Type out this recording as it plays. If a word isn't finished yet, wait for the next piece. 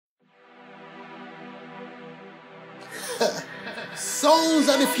Sounds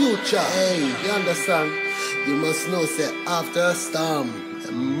of the future. Hey, you understand? You must know, say, after a storm,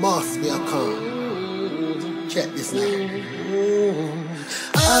 there must be a calm. Check this now.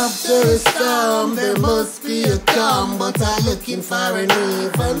 After a storm, there must be a calm, but I'm looking for an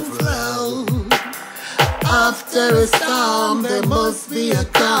even flow. After a storm, there must be a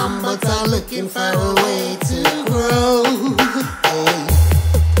calm, but I'm looking for a way to grow. Hey.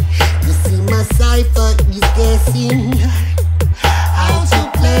 You see, my cipher is guessing how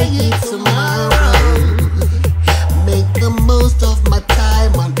to play it tomorrow. Make the most of my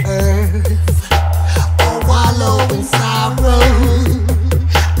time on earth, or wallow in sorrow.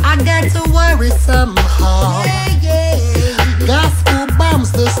 I got to worry somehow. Gospel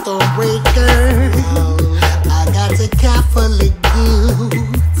bombs the storm breaker. I got a carefully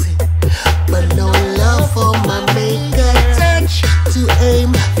guilty, but no love for my maker. Touch to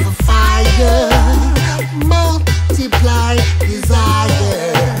aim for fire, multiply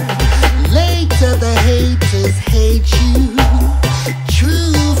desire. Later the haters hate you,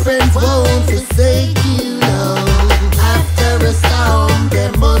 true friends won't forsake you. No, after a storm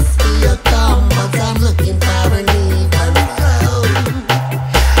there must be a calm, but I'm looking for an even flow.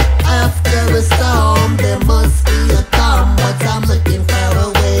 After a storm there must be a calm, but I'm looking for a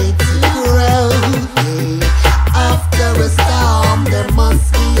way to grow. Yeah. After a storm there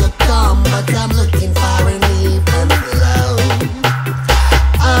must be a calm, but I'm looking for an even flow.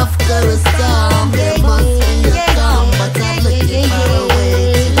 After a storm there must be a calm, but I'm looking for a way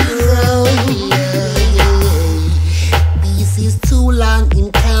to grow. This is too long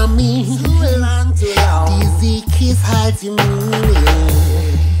in coming. Dizzy kiss hides in meaning.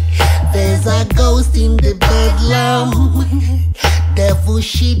 There's a ghost in the bedlam, devil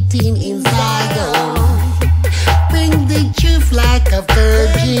shitting inside. Bring the truth like a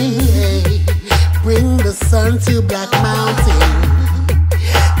virgin, bring the sun to Black Mountain.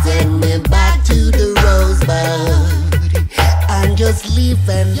 Take me back to the rosebud, and just live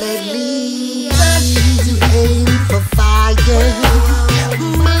and let live. To aim for fire,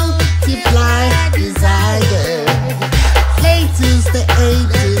 multiply desire. Haters the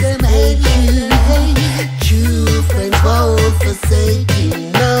haters hate you, true friends won't forsake you.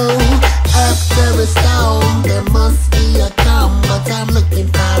 No, after a storm there must be a calm, but I'm looking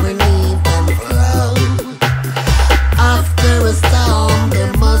for an even flow. After a storm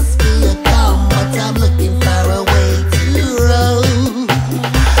there must be a calm, but I'm looking for a way to grow.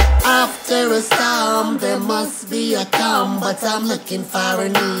 After a storm there must be a calm, but I'm looking for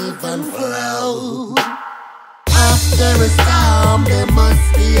an even flow. After a storm there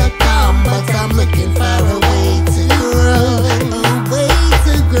must be a calm, but I'm looking for a way to grow. A way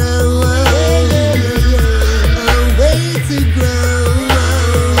to grow. A way to grow.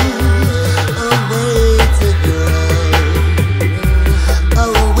 A way to grow. A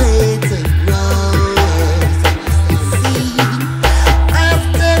way to grow. See,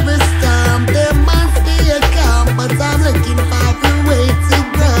 after a storm there must be a calm, but I'm looking for a way to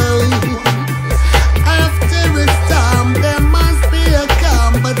grow. After a storm there must be a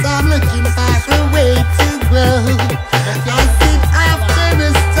calm, but I'm looking for a way to grow. I said after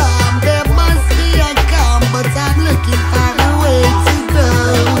a storm there must be a calm, but I'm looking for a way to grow.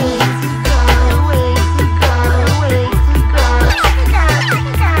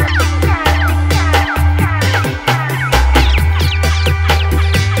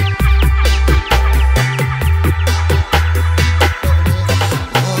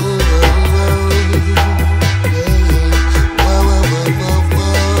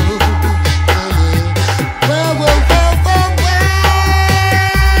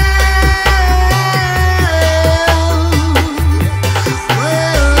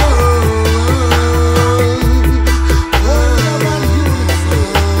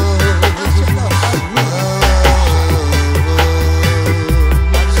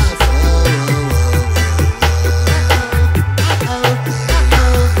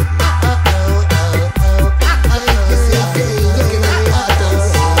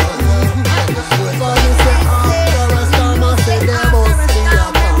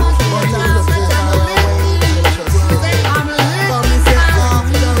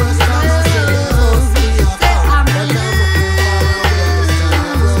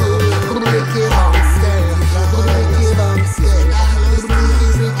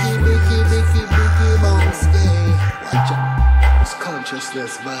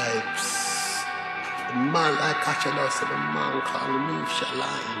 Consciousness vibes. The man like catching us, the man called Meef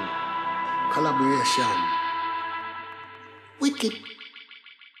Chaloin. Collaboration. Wicked.